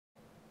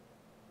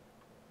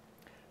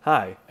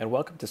Hi, and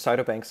welcome to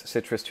Cytobank's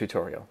Citrus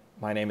tutorial.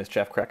 My name is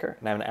Jeff Krecker,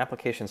 and I'm an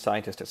application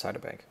scientist at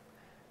Cytobank.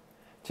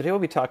 Today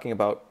we'll be talking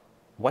about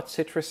what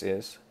Citrus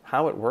is,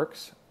 how it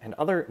works, and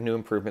other new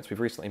improvements we've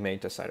recently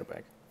made to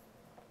Cytobank.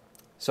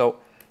 So,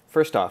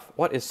 first off,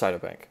 what is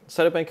Cytobank?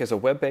 Cytobank is a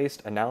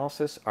web-based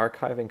analysis,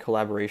 archiving,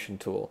 collaboration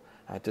tool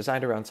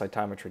designed around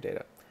cytometry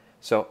data.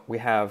 So we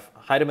have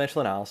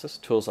high-dimensional analysis,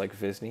 tools like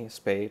Visney,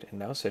 Spade, and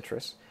now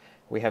Citrus.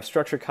 We have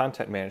structured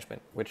content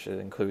management, which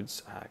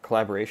includes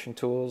collaboration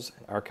tools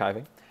and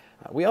archiving.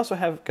 We also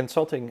have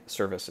consulting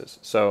services.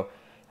 So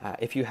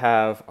if you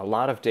have a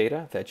lot of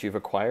data that you've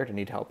acquired and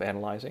need help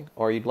analyzing,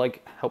 or you'd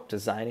like help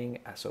designing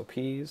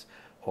SOPs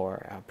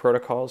or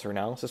protocols or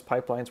analysis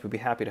pipelines, we'd be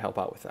happy to help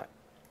out with that.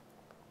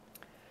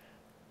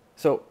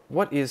 So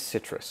what is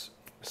Citrus?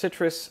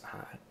 Citrus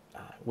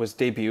was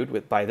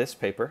debuted by this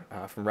paper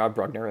from Rob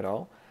Brugner et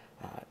al.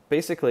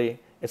 Basically,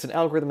 it's an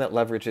algorithm that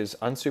leverages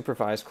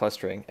unsupervised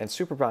clustering and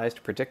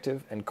supervised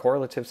predictive and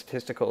correlative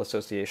statistical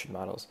association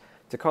models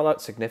to call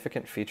out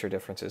significant feature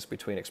differences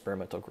between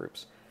experimental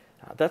groups.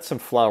 That's some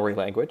flowery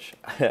language,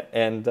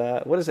 and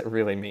what does it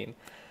really mean?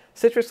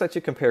 Citrus lets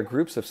you compare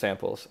groups of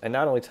samples and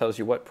not only tells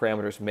you what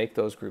parameters make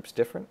those groups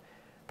different,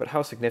 but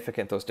how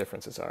significant those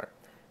differences are.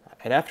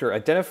 And after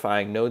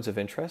identifying nodes of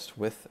interest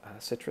with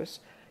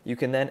Citrus, you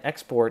can then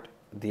export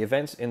the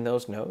events in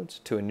those nodes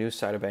to a new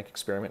Cytobank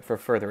experiment for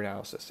further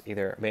analysis,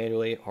 either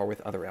manually or with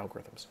other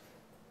algorithms.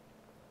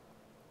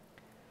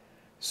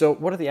 So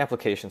what are the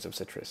applications of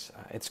Citrus?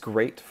 It's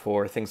great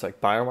for things like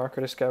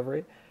biomarker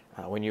discovery.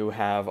 When you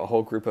have a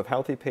whole group of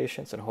healthy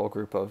patients and a whole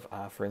group of,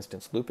 for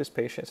instance, lupus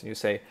patients, and you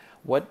say,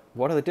 what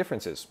are the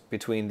differences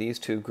between these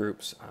two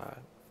groups?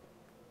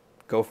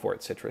 Go for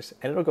it, Citrus.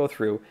 And it'll go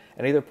through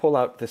and either pull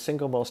out the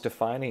single most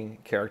defining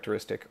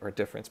characteristic or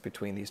difference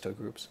between these two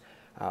groups,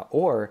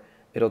 or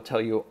it'll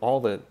tell you all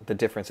the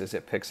differences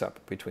it picks up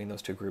between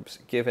those two groups,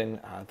 given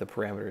the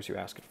parameters you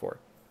ask it for.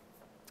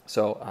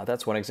 So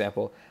that's one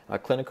example.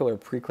 Clinical or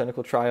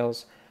preclinical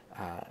trials,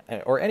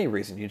 or any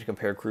reason you need to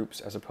compare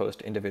groups as opposed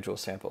to individual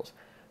samples.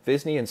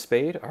 Visney and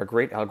Spade are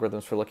great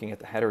algorithms for looking at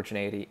the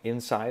heterogeneity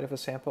inside of a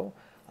sample.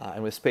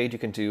 And with Spade, you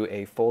can do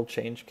a fold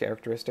change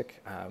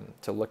characteristic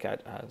to look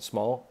at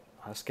small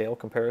scale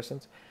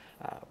comparisons.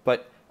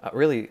 But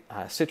really,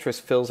 Citrus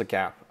fills a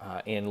gap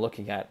in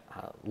looking at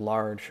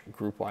large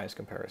group-wise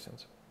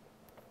comparisons.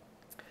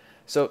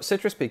 So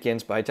Citrus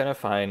begins by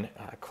identifying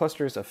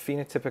clusters of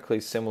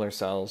phenotypically similar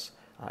cells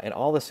in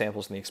all the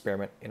samples in the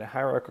experiment in a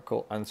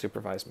hierarchical,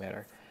 unsupervised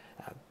manner.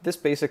 This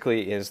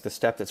basically is the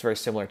step that's very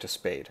similar to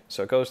Spade.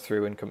 So it goes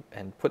through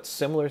and puts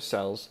similar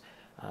cells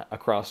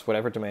across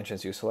whatever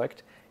dimensions you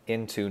select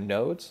into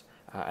nodes,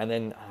 and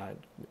then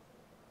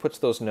puts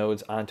those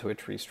nodes onto a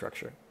tree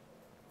structure.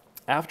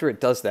 After it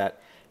does that,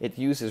 it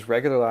uses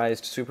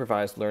regularized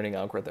supervised learning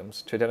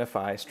algorithms to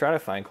identify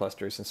stratifying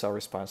clusters and cell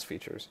response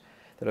features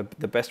that are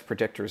the best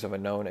predictors of a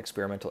known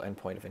experimental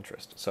endpoint of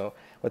interest. So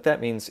what that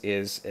means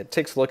is it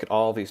takes a look at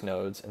all these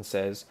nodes and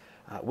says,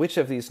 which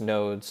of these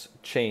nodes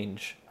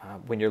change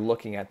when you're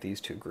looking at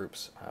these two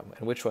groups,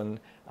 and which one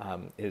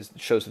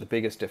shows the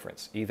biggest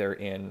difference, either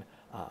in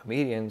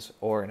medians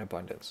or in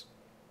abundance.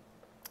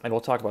 And we'll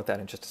talk about that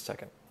in just a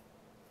second.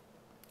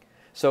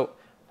 So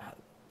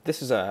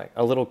this is a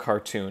little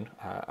cartoon,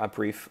 a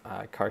brief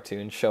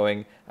cartoon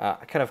showing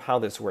kind of how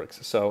this works.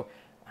 So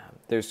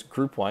there's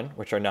group 1,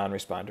 which are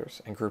non-responders,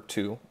 and group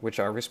 2, which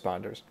are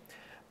responders.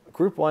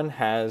 Group 1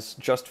 has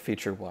just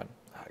feature 1.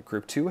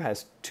 Group 2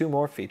 has 2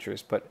 more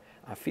features, but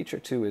feature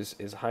 2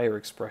 is higher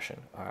expression,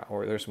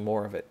 or there's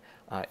more of it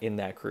in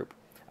that group.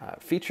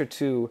 Feature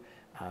 2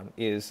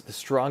 is the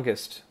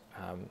strongest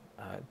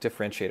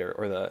differentiator,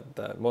 or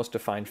the most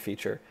defined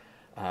feature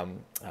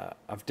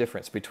of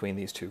difference between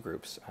these two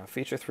groups.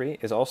 Feature 3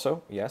 is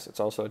also, yes, it's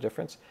also a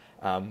difference,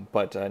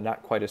 but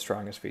not quite as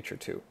strong as feature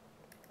 2.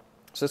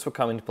 So this will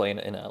come into play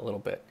in a little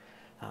bit.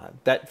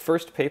 That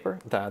first paper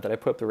that I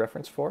put up the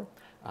reference for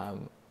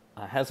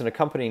has an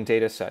accompanying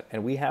data set,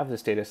 and we have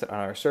this data set on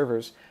our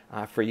servers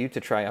for you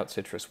to try out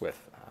Citrus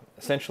with.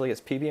 Essentially,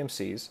 it's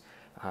PBMCs.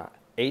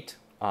 8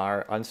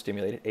 are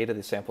unstimulated. 8 of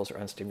the samples are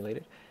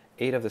unstimulated.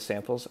 8 of the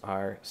samples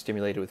are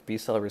stimulated with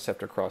B-cell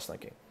receptor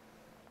cross-linking.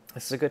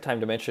 This is a good time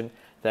to mention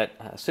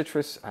that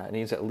Citrus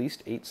needs at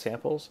least 8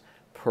 samples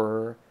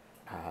per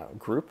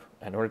group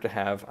in order to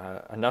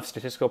have enough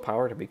statistical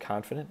power to be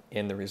confident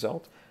in the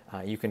result.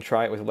 You can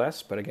try it with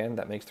less, but again,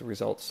 that makes the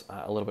results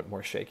a little bit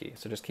more shaky,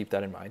 so just keep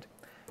that in mind.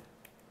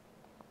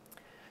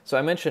 So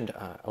I mentioned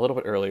a little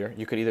bit earlier,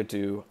 you could either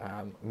do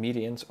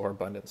medians or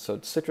abundance. So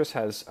Citrus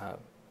has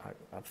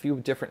a few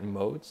different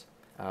modes.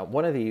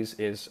 One of these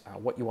is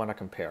what you want to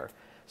compare.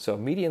 So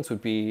medians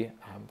would be,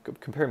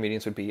 compare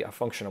medians would be a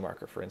functional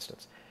marker, for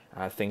instance.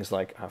 Things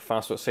like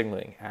phospho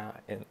signaling.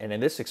 And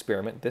in this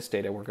experiment, this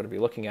data we're going to be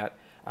looking at,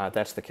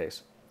 that's the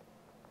case.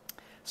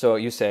 So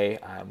you say,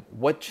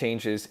 what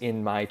changes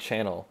in my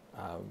channel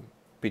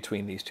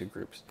between these two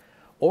groups?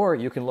 Or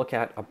you can look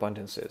at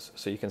abundances.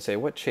 So you can say,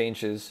 what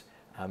changes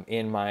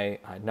in my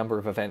number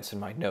of events in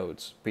my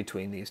nodes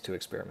between these two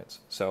experiments?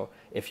 So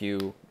if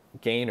you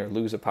gain or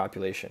lose a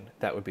population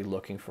that would be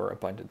looking for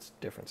abundance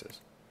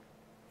differences.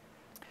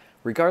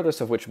 Regardless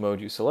of which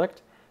mode you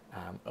select,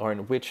 or in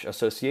which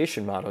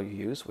association model you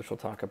use, which we'll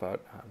talk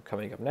about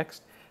coming up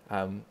next,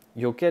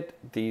 you'll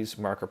get these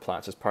marker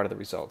plots as part of the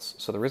results.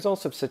 So the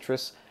results of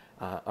Citrus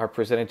are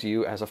presented to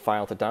you as a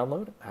file to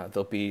download.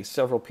 There'll be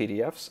several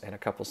PDFs and a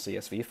couple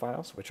CSV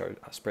files, which are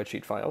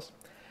spreadsheet files.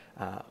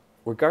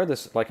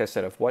 Regardless, like I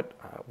said, of what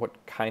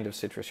kind of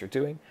citrus you're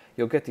doing,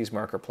 you'll get these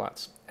marker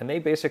plots. And they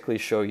basically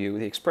show you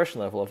the expression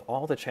level of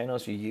all the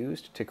channels you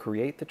used to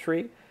create the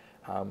tree,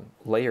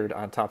 layered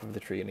on top of the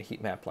tree in a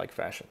heat map-like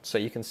fashion. So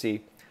you can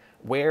see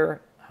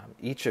where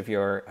each of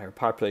your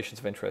populations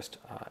of interest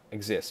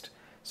exist.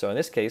 So in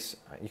this case,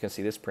 you can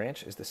see this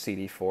branch is the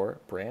CD4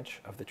 branch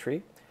of the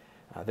tree.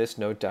 This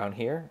node down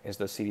here is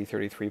the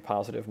CD33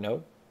 positive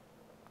node.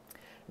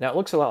 Now it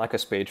looks a lot like a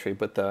spade tree,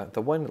 but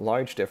the one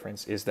large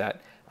difference is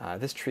that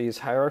this tree is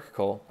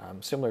hierarchical,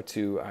 similar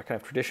to kind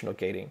of traditional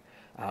gating,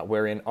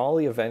 wherein all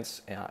the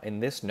events in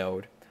this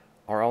node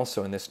are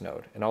also in this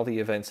node, and all the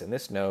events in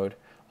this node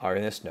are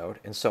in this node,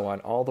 and so on,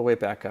 all the way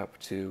back up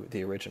to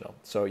the original.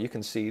 So you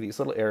can see these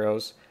little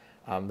arrows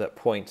that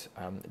point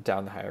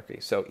down the hierarchy.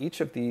 So each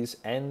of these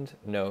end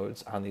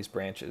nodes on these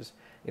branches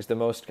is the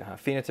most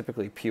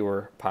phenotypically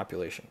pure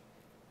population.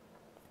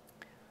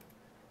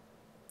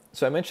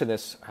 So I mentioned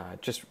this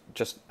just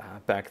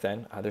back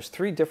then. There's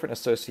 3 different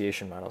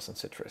association models in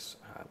Citrus,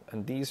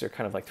 and these are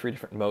kind of like 3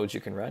 different modes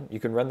you can run. You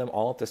can run them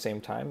all at the same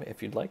time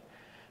if you'd like,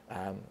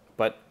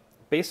 but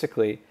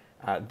basically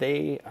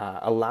they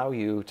allow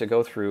you to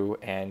go through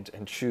and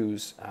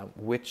choose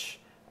which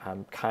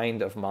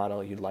kind of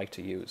model you'd like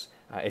to use.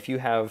 If you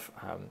have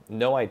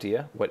no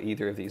idea what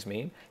either of these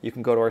mean, you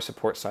can go to our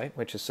support site,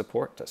 which is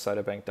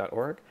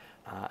support.cytobank.org,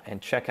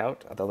 and check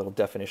out the little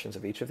definitions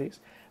of each of these.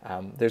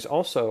 There's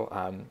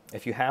also,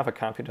 if you have a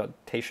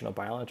computational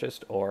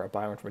biologist or a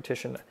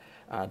bioinformatician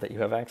that you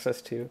have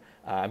access to,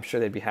 I'm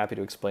sure they'd be happy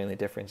to explain the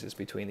differences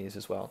between these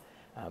as well.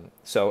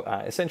 So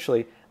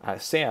essentially,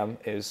 SAM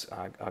is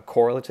a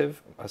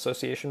correlative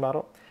association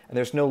model, and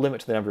there's no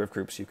limit to the number of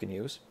groups you can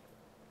use.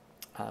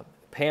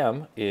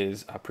 PAM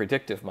is a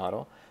predictive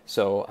model,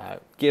 so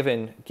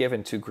given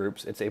 2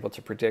 groups, it's able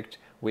to predict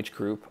which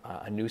group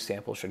a new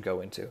sample should go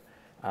into.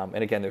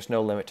 And again, there's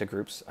no limit to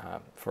groups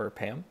for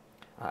PAM.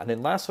 And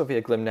then lastly,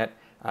 via GlimNet,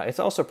 it's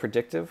also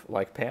predictive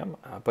like PAM,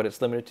 but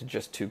it's limited to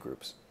just 2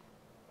 groups.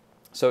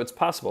 So it's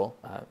possible,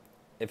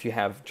 if you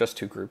have just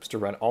 2 groups, to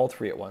run all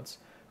 3 at once,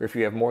 or if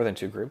you have more than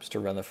 2 groups, to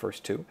run the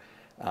first 2,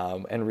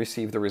 and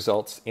receive the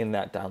results in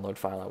that download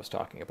file I was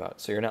talking about.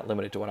 So you're not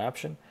limited to one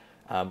option.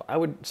 I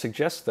would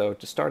suggest, though,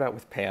 to start out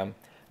with PAM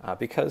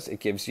because it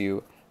gives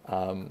you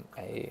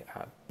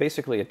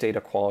basically a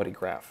data quality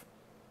graph.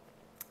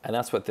 And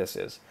that's what this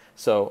is.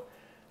 So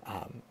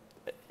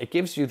it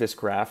gives you this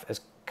graph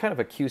as kind of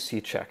a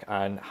QC check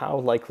on how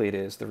likely it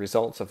is the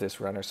results of this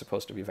run are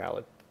supposed to be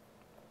valid.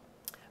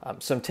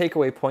 Some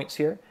takeaway points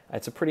here.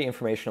 It's a pretty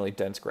informationally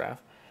dense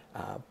graph,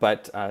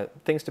 but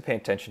things to pay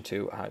attention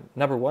to.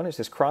 Number 1 is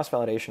this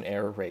cross-validation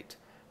error rate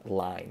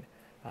line.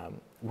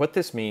 What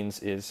this means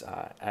is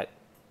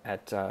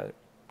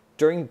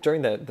during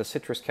the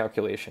citrus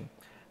calculation,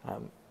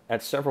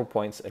 at several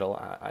points,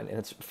 and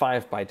it's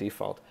 5 by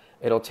default,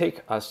 it'll take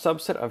a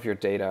subset of your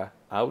data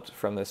out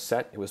from the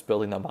set it was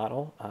building the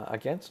model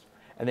against,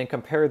 and then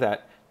compare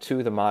that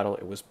to the model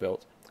it was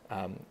built.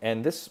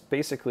 And this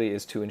basically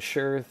is to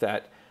ensure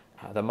that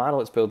the model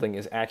it's building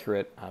is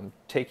accurate,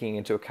 taking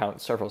into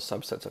account several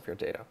subsets of your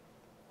data.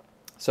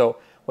 So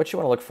what you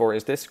want to look for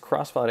is this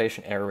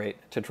cross-validation error rate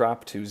to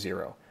drop to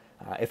 0.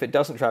 If it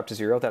doesn't drop to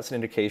 0, that's an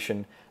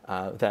indication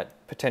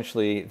that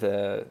potentially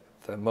the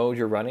mode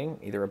you're running,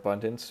 either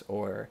abundance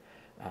or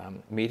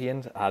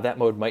median, that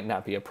mode might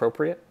not be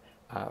appropriate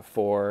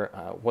for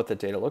what the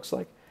data looks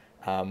like,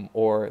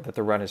 or that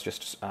the run has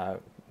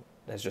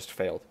just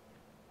failed.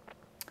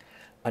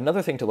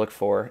 Another thing to look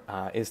for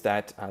is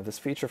that this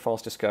feature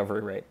false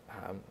discovery rate,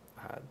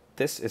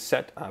 this is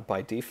set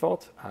by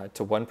default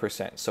to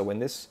 1%. So when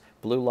this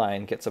blue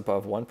line gets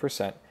above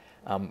 1%,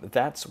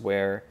 that's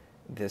where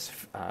this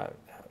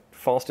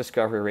false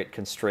discovery rate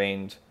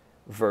constrained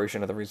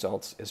version of the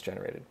results is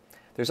generated.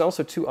 There's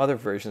also 2 other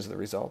versions of the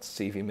results,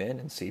 CVMin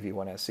and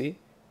CV1SE.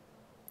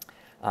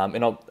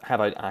 And I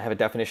have a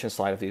definition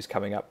slide of these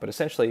coming up, but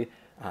essentially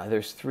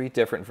there's 3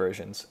 different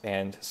versions,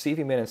 and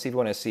CVMin and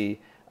CV1SE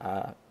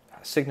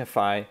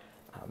signify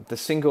the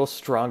single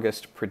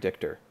strongest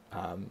predictor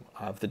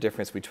of the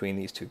difference between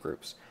these 2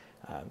 groups.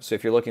 So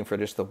if you're looking for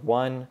just the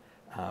one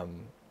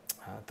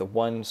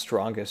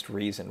strongest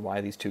reason why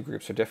these 2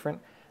 groups are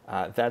different,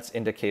 that's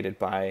indicated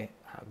by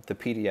the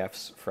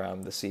PDFs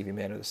from the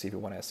CVMin or the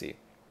CV1SE.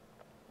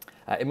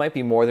 It might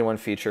be more than one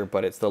feature,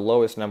 but it's the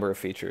lowest number of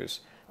features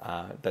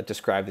that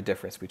describe the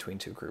difference between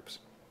 2 groups.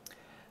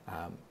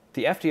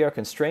 The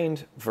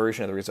FDR-constrained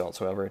version of the results,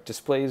 however,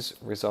 displays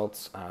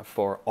results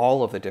for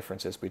all of the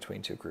differences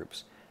between 2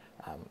 groups.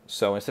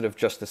 So instead of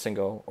just the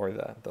single or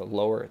the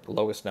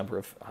lowest number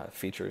of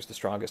features, the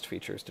strongest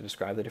features to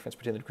describe the difference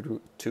between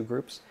the 2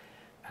 groups,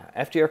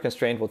 FDR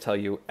constrained will tell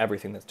you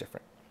everything that's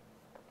different.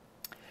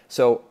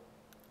 So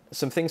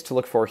some things to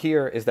look for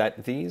here is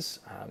that these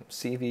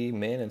CV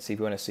min and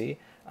CV1SC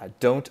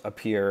don't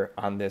appear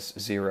on this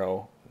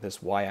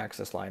this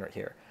y-axis line right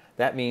here.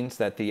 That means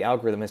that the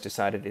algorithm has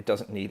decided it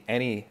doesn't need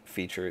any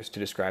features to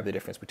describe the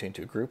difference between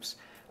two groups.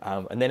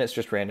 And then it's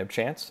just random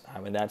chance,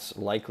 and that's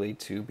likely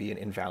to be an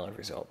invalid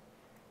result.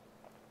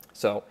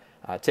 So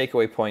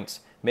takeaway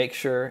points: make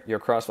sure your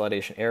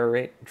cross-validation error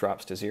rate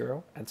drops to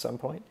 0 at some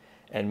point,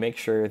 and make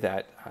sure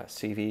that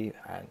CV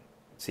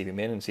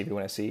min and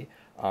CV1SC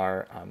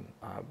are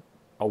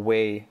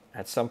away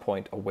at some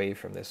point away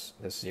from this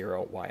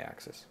 0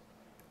 y-axis.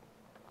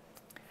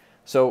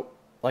 So,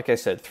 like I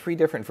said, 3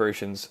 different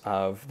versions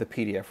of the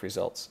PDF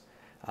results.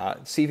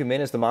 CV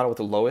min is the model with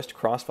the lowest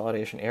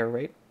cross-validation error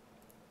rate.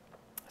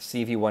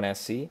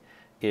 CV1SC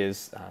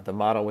is the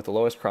model with the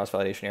lowest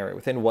cross-validation error rate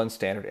within one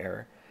standard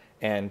error.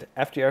 And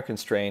FDR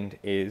constrained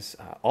is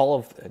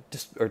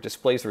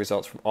displays the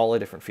results from all the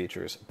different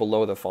features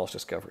below the false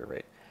discovery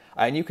rate.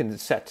 And you can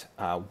set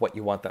what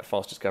you want that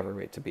false discovery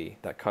rate to be,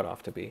 that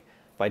cutoff to be.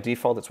 By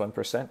default, it's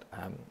 1%,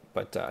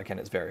 but again,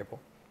 it's variable.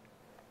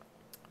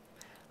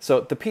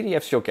 So the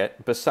PDFs you'll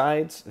get,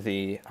 besides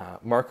the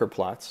marker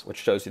plots, which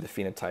shows you the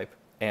phenotype,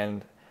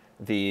 and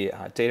the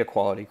data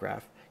quality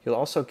graph, you'll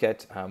also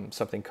get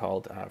something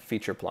called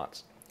feature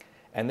plots.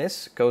 And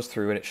this goes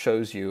through and it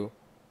shows you,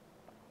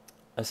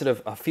 instead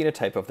of a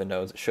phenotype of the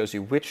nodes, it shows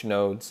you which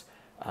nodes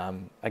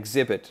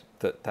exhibit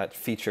that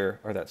feature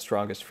or that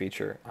strongest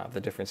feature of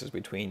the differences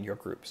between your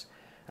groups.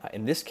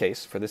 In this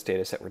case, for this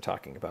data set we're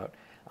talking about,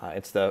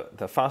 it's the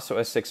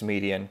phospho-S6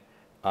 median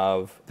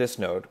of this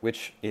node,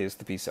 which is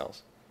the B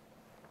cells.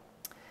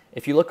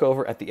 If you look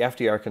over at the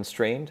FDR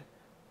constrained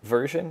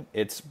version,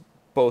 it's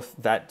both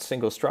that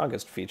single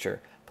strongest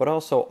feature, but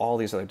also all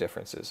these other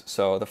differences.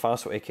 So the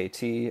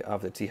phospho-AKT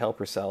of the T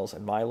helper cells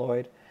and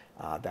myeloid,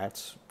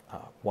 that's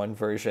one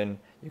version.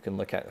 You can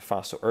look at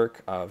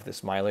phospho-ERK of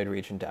this myeloid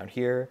region down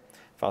here,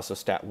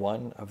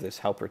 phosphostat1 of this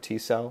helper T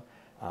cell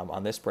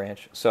on this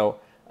branch. So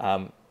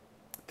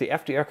the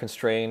FDR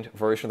constrained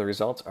version of the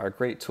results are a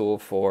great tool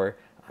for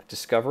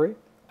discovery,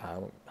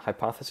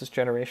 hypothesis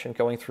generation,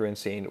 going through and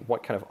seeing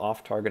what kind of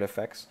off-target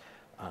effects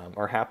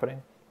are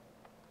happening.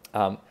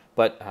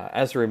 But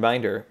as a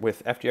reminder,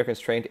 with FDR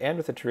constrained and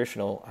with the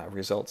traditional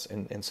results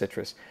in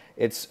Citrus,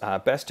 it's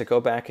best to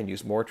go back and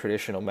use more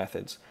traditional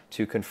methods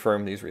to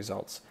confirm these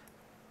results.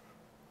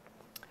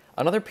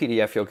 Another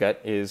PDF you'll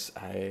get is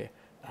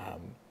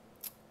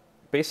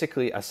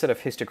basically a set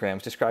of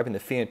histograms describing the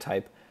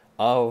phenotype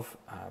of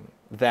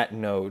that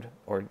node,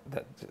 or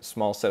that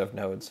small set of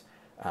nodes,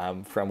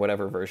 from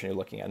whatever version you're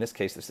looking at. In this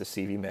case, this is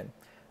CV min.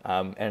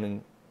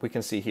 And we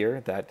can see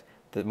here that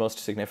the most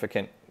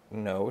significant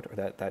node, or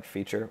that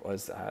feature,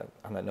 was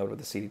on that node with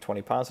the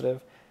CD20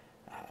 positive,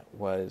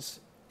 was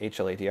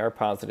HLA-DR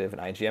positive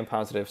and IgM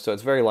positive. So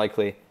it's very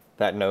likely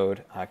that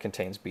node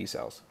contains B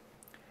cells.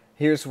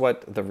 Here's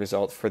what the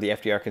result for the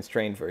FDR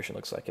constrained version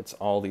looks like. It's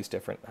all these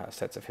different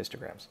sets of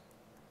histograms.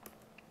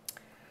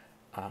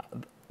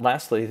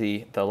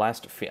 Lastly, the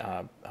last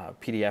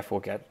PDF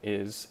we'll get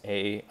is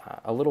a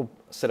little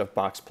set of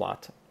box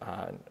plot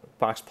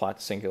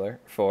singular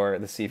for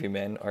the CV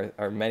min,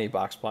 or many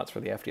box plots for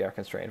the FDR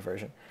constrained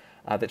version,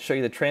 that show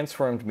you the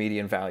transformed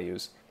median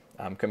values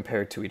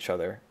compared to each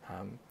other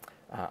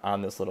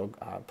on this little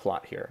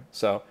plot here.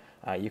 So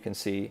you can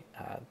see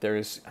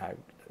there's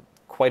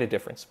quite a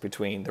difference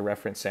between the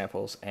reference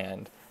samples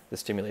and the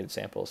stimulated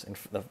samples in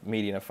the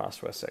median of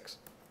phospho-S6.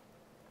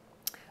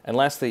 And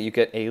lastly, you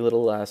get a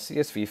little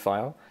CSV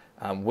file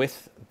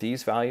with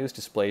these values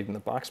displayed in the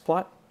box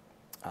plot,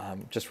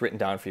 just written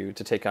down for you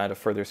to take on a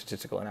further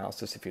statistical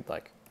analysis if you'd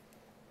like.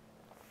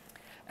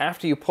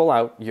 After you pull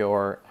out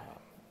your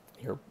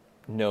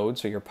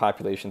nodes or your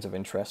populations of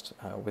interest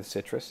with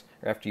Citrus,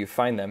 or after you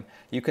find them,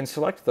 you can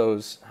select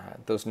those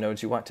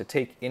nodes you want to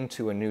take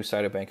into a new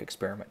Cytobank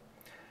experiment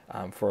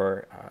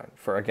for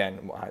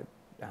again,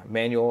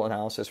 manual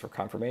analysis for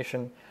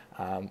confirmation,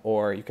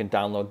 or you can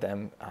download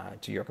them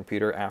to your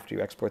computer after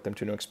you export them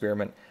to an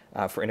experiment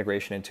for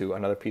integration into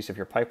another piece of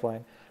your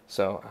pipeline.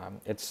 So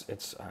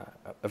it's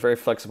a very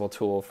flexible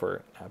tool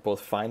for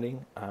both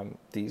finding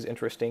these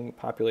interesting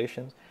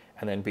populations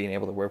and then being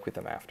able to work with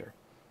them after.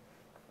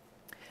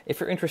 If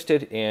you're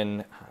interested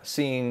in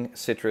seeing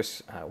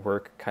Citrus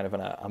work kind of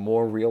in a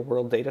more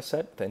real-world data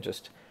set than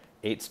just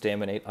 8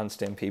 stem and 8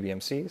 unstem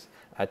PBMCs,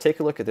 take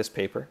a look at this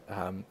paper.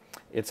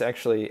 It's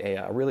actually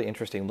a really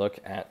interesting look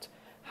at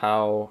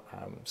how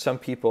some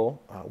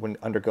people, when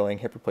undergoing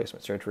hip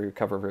replacement surgery,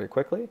 recover very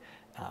quickly,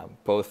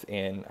 both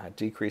in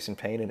decrease in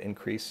pain and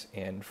increase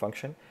in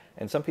function.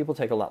 And some people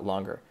take a lot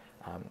longer.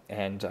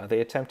 And they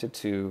attempted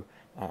to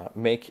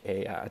make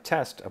a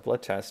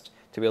blood test,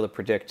 to be able to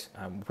predict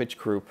which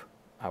group,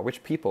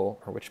 which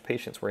people or which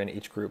patients were in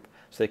each group,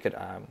 so they could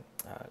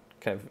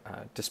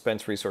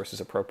dispense resources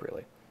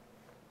appropriately.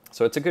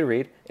 So it's a good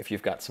read if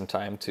you've got some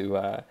time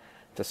to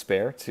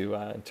spare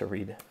to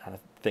read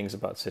things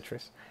about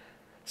Citrus.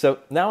 So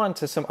now on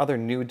to some other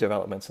new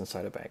developments in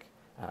Cytobank.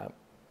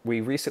 we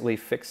recently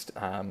fixed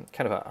kind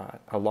of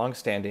a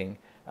long-standing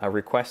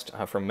request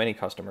from many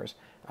customers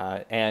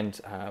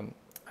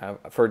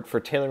for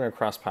tailoring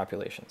across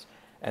populations.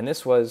 And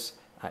this was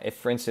if,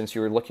 for instance,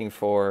 you were looking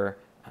for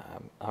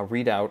a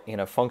readout in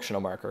a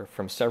functional marker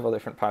from several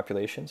different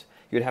populations,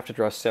 you'd have to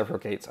draw several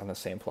gates on the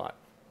same plot.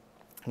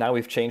 Now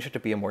we've changed it to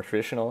be a more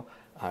traditional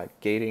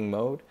gating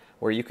mode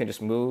where you can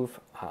just move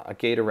a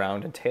gate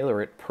around and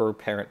tailor it per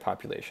parent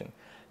population.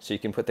 So you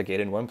can put the gate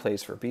in one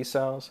place for B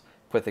cells,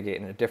 put the gate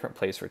in a different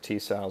place for T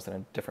cells, and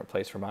a different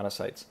place for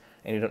monocytes,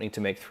 and you don't need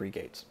to make 3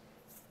 gates.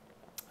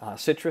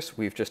 Citrus,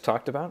 we've just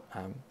talked about.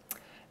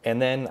 And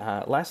then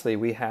lastly,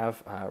 we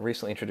have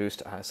recently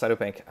introduced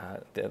Cytobank,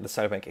 the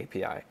Cytobank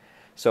API.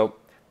 So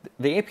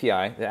the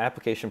API, the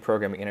application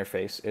programming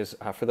interface, is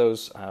for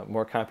those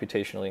more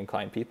computationally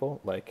inclined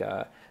people like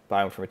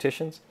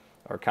bioinformaticians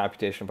or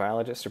computational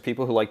biologists or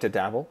people who like to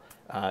dabble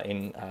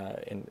in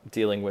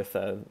dealing with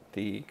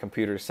the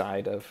computer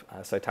side of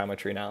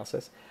cytometry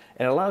analysis.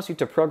 And it allows you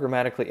to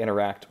programmatically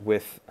interact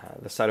with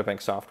the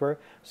Cytobank software,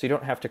 so you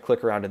don't have to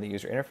click around in the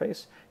user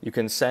interface. You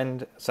can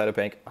send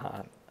Cytobank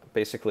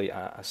basically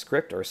a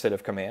script or a set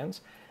of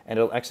commands, and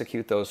it'll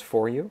execute those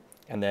for you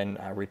and then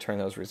return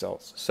those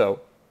results.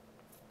 So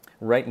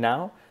right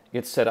now,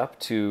 it's set up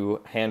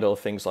to handle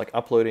things like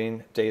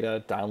uploading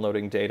data,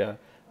 downloading data,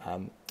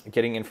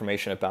 getting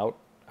information about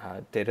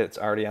data that's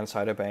already on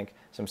Cytobank,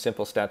 some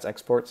simple stats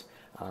exports,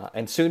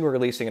 and soon we're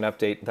releasing an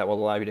update that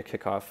will allow you to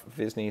kick off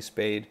Visney,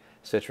 Spade,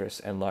 Citrus,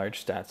 and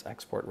large stats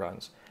export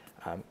runs.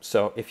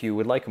 So if you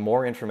would like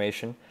more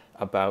information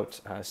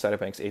about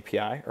Cytobank's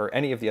API or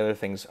any of the other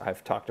things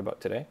I've talked about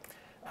today,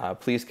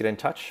 please get in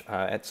touch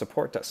at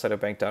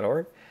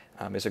support.cytobank.org.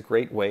 Is a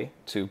great way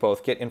to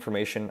both get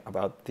information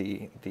about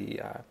the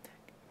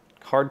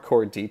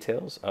hardcore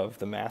details of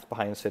the math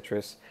behind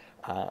Citrus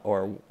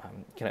or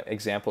kind of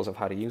examples of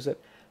how to use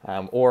it,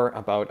 or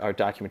about our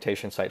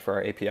documentation site for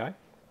our API.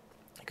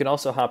 You can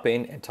also hop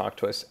in and talk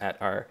to us at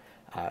our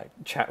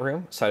chat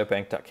room,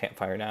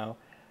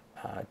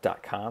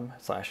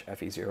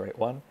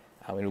 cytobank.campfirenow.com/FE081.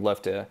 We'd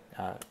love to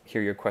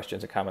hear your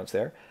questions and comments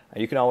there.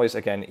 You can always,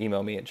 again,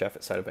 email me at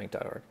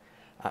jeff@cytobank.org.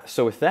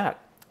 So with that,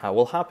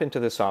 we'll hop into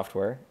the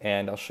software,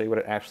 and I'll show you what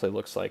it actually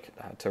looks like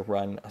to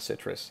run a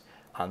Citrus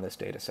on this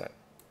data set.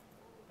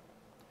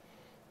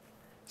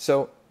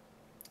 So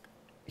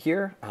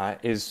here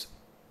is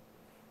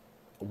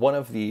one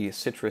of the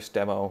Citrus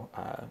demo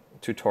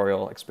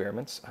tutorial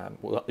experiments.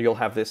 You'll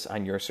have this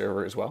on your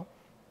server as well.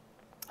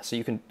 So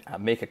you can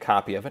make a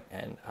copy of it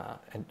and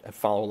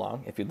follow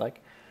along if you'd like.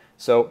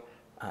 So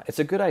it's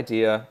a good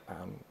idea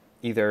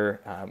either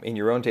in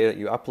your own data that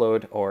you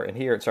upload or in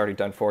here it's already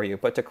done for you,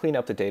 but to clean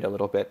up the data a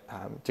little bit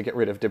to get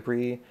rid of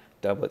debris,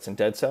 doublets, and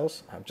dead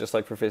cells. Just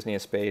like for Visney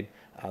and Spade,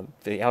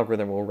 the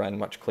algorithm will run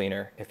much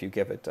cleaner if you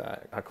give it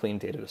a clean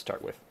data to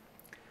start with.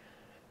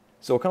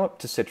 So we'll come up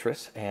to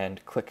Citrus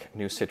and click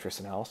New Citrus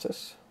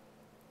Analysis.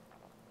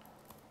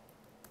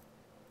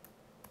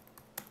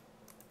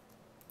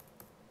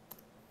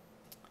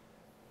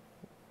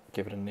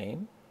 Give it a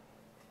name.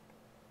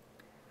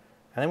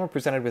 And then we're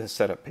presented with a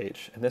setup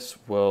page. And this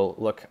will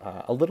look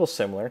a little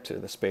similar to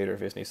the Spade or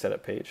Visney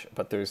setup page,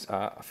 but there's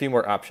a few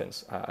more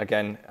options.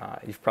 Again,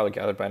 you've probably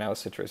gathered by now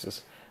Citrus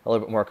is a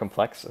little bit more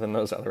complex than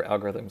those other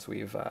algorithms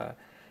we've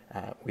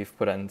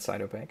put on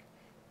Cytobank.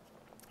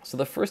 So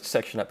the first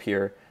section up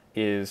here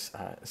is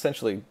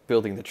essentially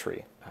building the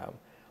tree.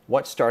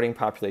 What starting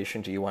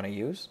population do you want to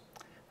use?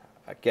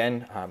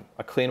 Again,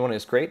 a clean one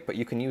is great, but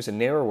you can use a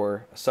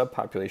narrower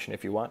subpopulation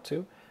if you want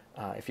to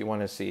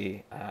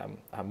see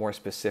a more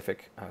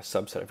specific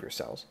subset of your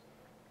cells.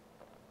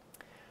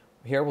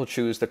 Here we'll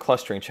choose the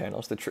clustering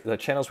channels, the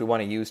channels we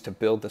want to use to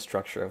build the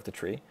structure of the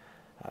tree,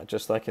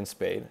 just like in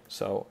Spade.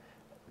 So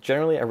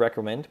generally I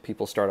recommend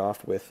people start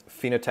off with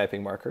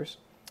phenotyping markers,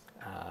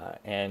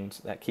 and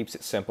that keeps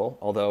it simple,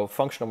 although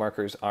functional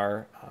markers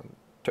are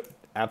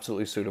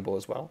absolutely suitable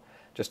as well.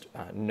 Just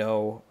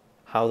know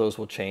how those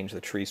will change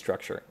the tree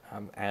structure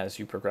as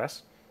you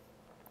progress.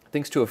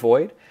 Things to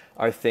avoid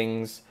are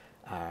things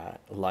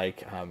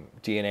like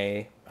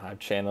DNA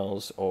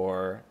channels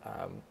or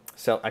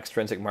cell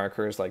extrinsic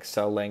markers like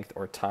cell length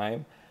or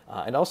time,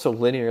 and also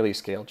linearly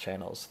scaled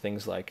channels,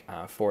 things like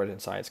forward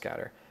and side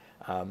scatter.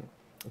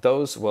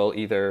 Those will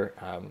either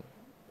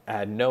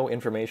add no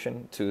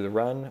information to the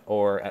run,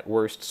 or at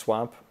worst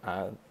swamp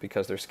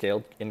because they're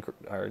scaled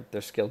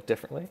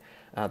differently.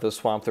 They'll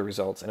swamp the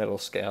results, and it'll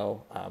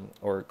scale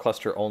or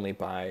cluster only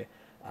by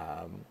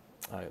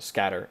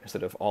scatter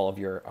instead of all of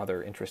your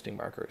other interesting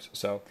markers.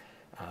 So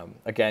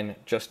again,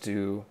 just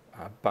do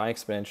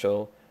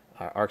bi-exponential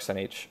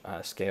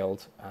ArcSNH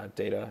scaled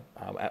data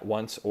at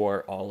once,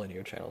 or all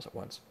linear channels at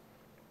once.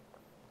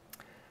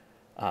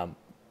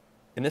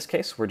 In this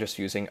case, we're just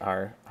using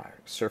our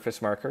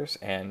surface markers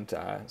and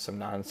some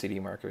non-CD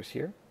markers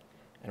here,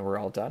 and we're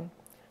all done.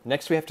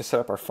 Next, we have to set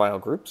up our file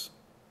groups.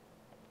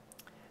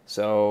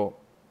 So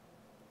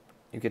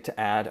you get to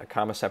add a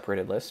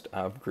comma-separated list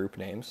of group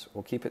names.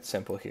 We'll keep it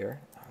simple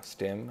here,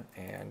 stim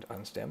and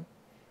unstim.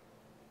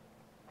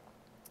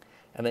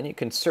 And then you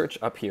can search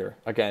up here.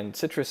 Again,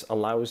 Citrus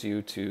allows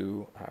you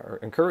to, or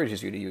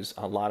encourages you to use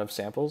a lot of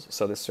samples,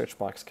 so this search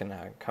box can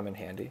come in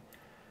handy.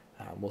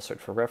 We'll search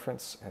for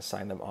reference,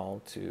 assign them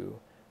all to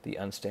the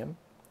unstim, and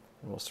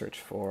we'll search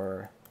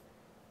for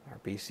our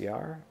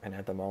BCR and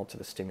add them all to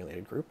the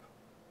stimulated group.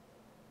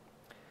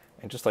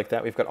 And just like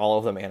that, we've got all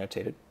of them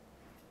annotated.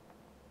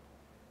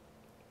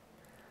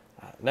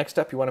 Next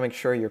up, you want to make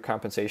sure your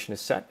compensation is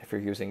set if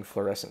you're using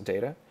fluorescent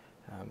data.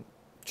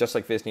 Just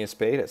like Visnia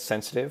Spade, it's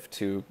sensitive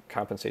to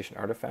compensation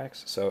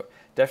artifacts, so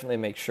definitely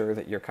make sure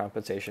that your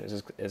compensation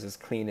is as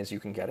clean as you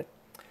can get it.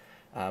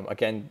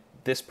 Again,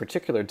 this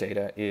particular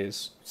data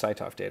is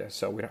Cytobank data,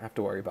 so we don't have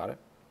to worry about it.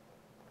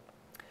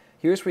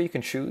 Here's where you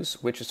can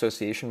choose which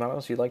association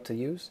models you'd like to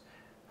use.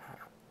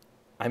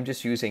 I'm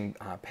just using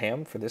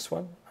PAM for this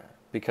one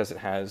because it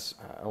has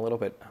a little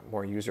bit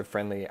more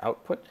user-friendly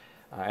output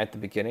at the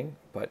beginning,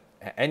 but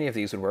any of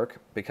these would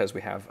work because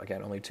we have,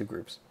 again, only 2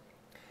 groups.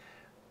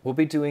 We'll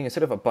be doing,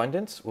 instead of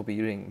abundance, we'll be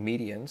using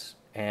medians,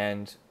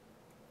 and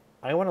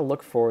I want to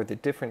look for the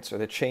difference or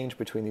the change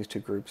between these 2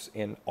 groups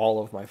in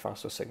all of my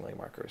phosphosignaling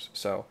markers.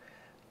 So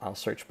I'll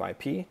search by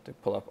P to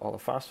pull up all the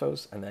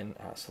phosphos and then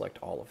select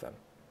all of them.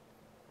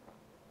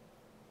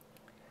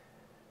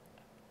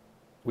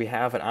 We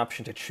have an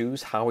option to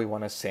choose how we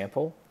want to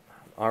sample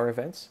our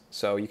events.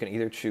 So you can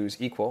either choose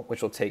equal,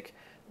 which will take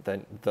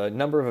the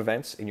number of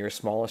events in your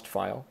smallest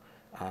file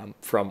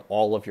from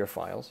all of your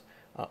files,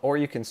 or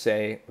you can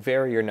say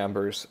vary your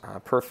numbers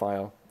per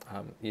file.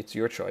 It's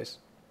your choice.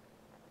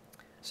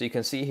 So you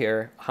can see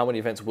here how many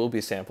events will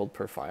be sampled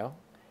per file,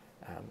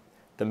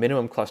 the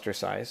minimum cluster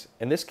size.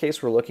 In this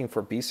case, we're looking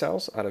for B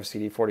cells out of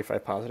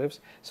CD45 positives,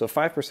 so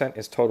 5%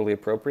 is totally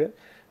appropriate.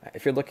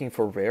 If you're looking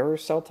for rarer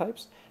cell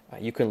types,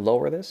 you can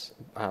lower this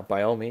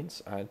by all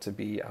means to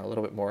be a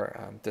little bit more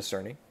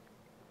discerning.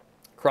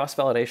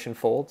 Cross-validation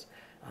folds.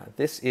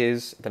 This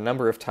is the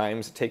number of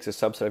times it takes a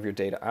subset of your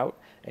data out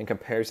and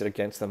compares it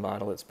against the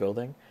model it's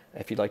building.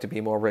 If you'd like to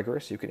be more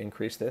rigorous, you can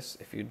increase this.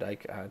 If you'd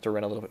like to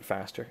run a little bit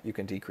faster, you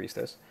can decrease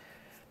this.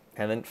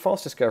 And then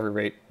false discovery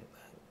rate.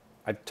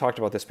 I've talked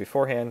about this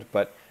beforehand,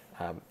 but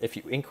if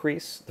you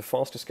increase the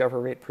false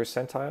discovery rate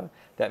percentile,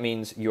 that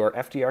means your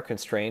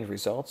FDR-constrained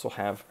results will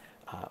have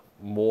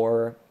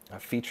more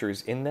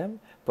features in them,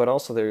 but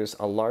also there's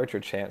a larger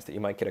chance that you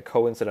might get a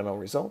coincidental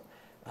result.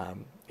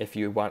 If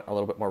you want a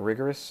little bit more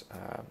rigorous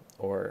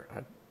or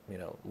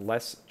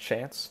less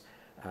chance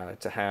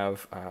to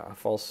have a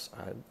false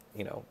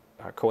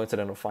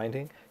coincidental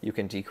finding, you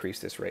can decrease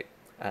this rate.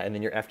 And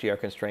then your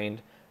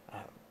FDR-constrained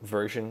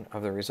version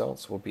of the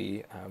results will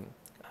be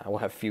will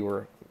have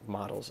fewer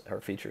models or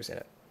features in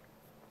it.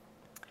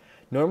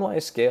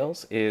 Normalized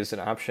scales is an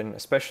option,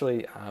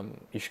 especially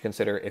you should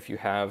consider if you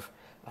have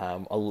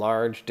a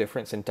large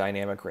difference in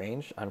dynamic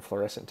range on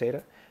fluorescent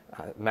data.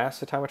 Mass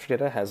cytometry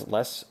data has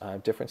less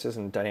differences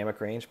in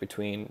dynamic range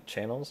between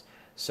channels,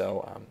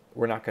 so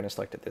we're not going to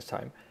select it this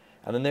time.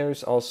 And then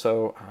there's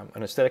also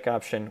an aesthetic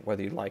option,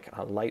 whether you like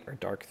light or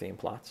dark theme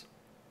plots.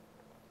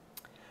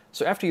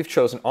 So after you've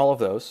chosen all of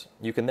those,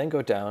 you can then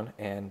go down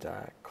and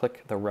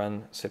click the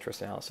Run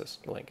Citrus Analysis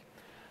link.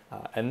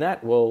 And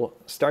that will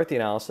start the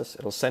analysis.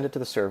 It'll send it to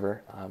the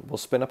server. We'll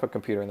spin up a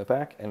computer in the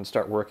back and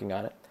start working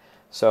on it.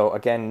 So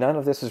again, none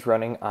of this is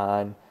running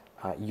on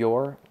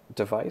your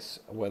device,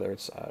 whether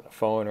it's a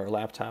phone or a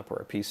laptop or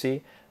a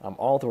PC.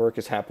 All the work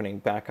is happening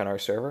back on our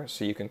server,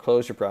 so you can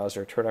close your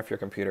browser, turn off your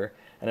computer,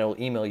 and it will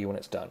email you when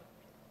it's done.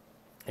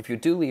 If you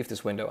do leave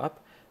this window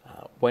up,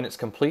 when it's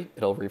complete,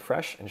 it'll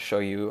refresh and show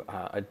you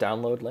a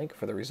download link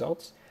for the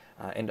results,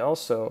 and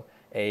also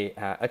a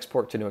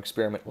export to new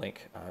experiment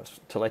link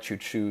to let you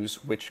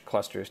choose which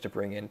clusters to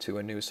bring into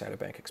a new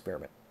Cytobank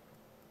experiment.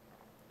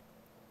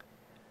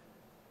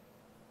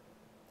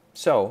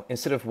 So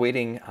instead of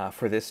waiting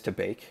for this to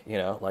bake,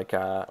 like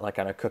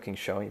on a cooking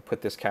show, you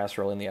put this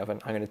casserole in the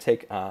oven. I'm going to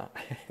take a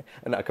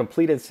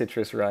completed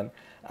citrus run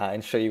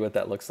and show you what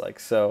that looks like.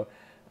 So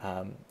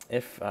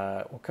if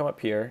we'll come up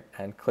here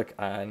and click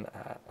on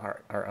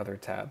our other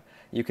tab,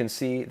 you can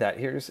see that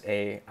here's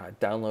a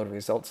download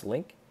results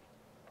link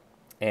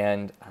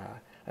and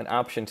an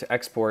option to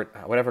export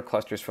whatever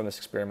clusters from this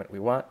experiment we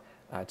want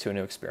to a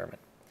new experiment.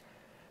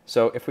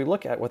 So if we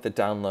look at what the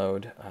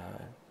download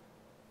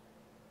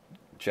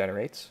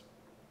generates,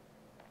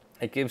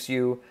 it gives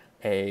you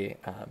a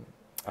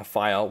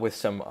file with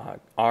some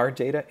R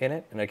data in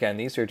it. And again,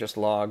 these are just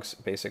logs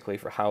basically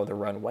for how the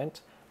run went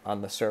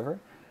on the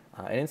server.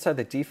 And inside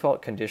the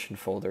default condition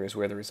folder is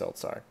where the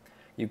results are.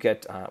 You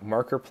get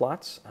marker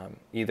plots,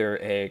 either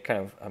a kind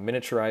of a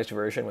miniaturized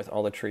version with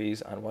all the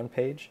trees on one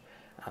page,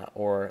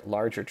 or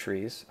larger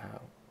trees,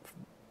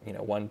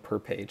 one per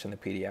page in the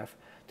PDF,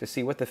 to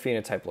see what the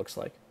phenotype looks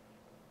like.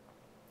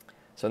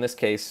 So in this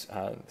case,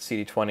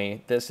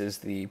 CD20, this is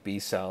the B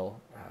cell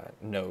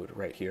node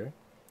right here.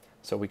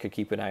 So we could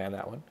keep an eye on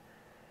that one.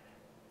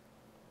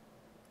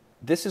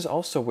 This is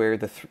also where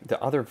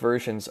the other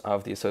versions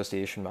of the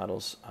association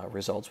models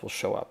results will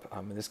show up.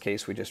 In this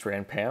case, we just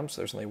ran PAM,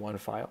 so there's only one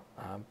file,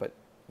 but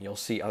you'll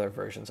see other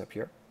versions up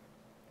here.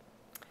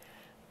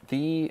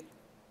 The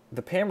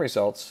the PAM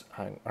results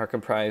are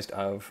comprised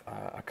of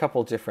a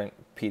couple different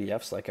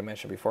PDFs, like I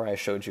mentioned before. I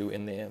showed you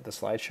in the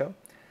slideshow.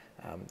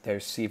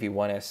 There's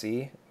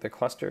CV1SE, the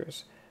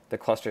clusters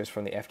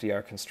from the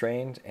FDR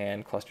constrained,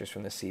 and clusters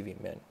from the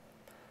CV min.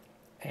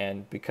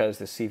 And because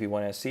the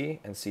CV1SE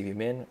and CV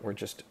min were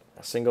just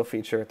a single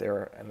feature, they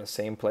were in the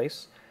same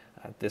place.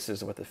 This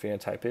is what the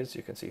phenotype is.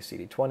 You can see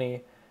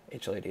CD20,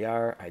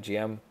 HLA-DR,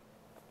 IgM.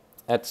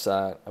 That's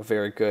a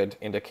very good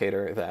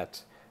indicator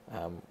that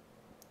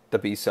the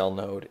B cell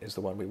node is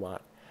the one we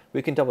want.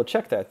 We can double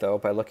check that though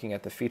by looking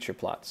at the feature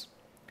plots.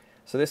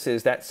 So this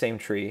is that same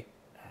tree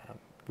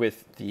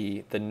with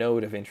the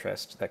node of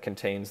interest that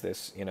contains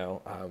this,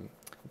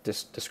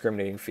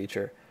 discriminating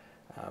feature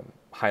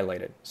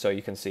highlighted. So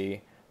you can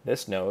see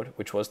this node,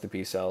 which was the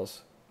B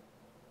cells,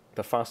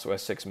 the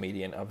phospho-S6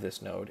 median of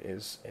this node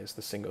is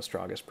the single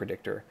strongest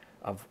predictor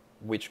of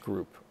which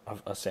group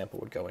of a sample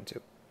would go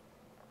into.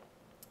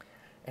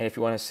 And if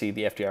you want to see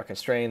the FDR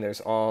constrained, there's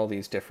all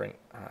these different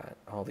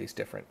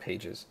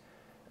pages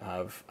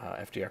of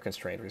FDR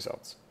constrained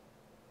results.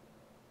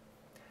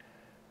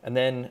 And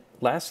then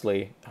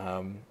lastly,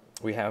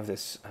 we have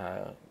this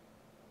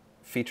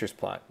features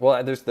plot.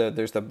 Well, there's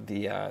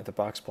the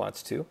box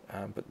plots too,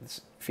 but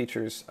this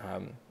features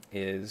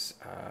is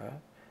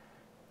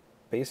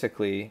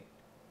basically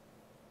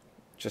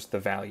just the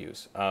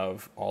values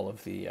of all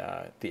of the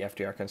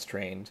FDR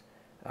constrained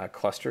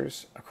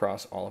clusters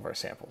across all of our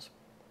samples.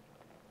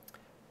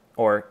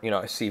 Or a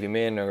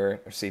CV-min or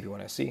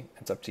CV1SE.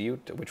 It's up to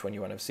you to which one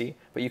you want to see.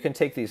 But you can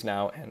take these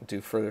now and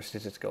do further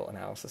statistical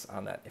analysis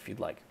on that if you'd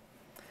like.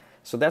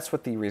 So that's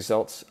what the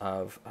results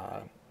of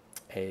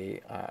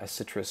a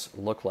citrus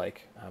look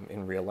like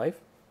in real life.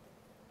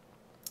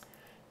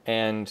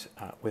 And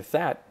with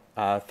that,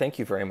 thank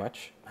you very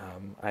much.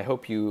 I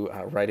hope you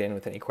write in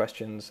with any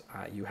questions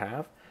you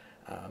have,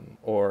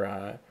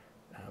 or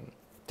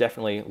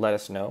definitely let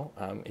us know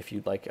if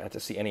you'd like to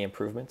see any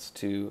improvements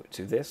to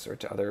this or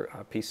to other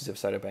pieces of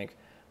Cytobank.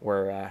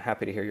 We're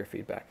happy to hear your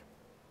feedback.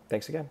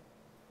 Thanks again.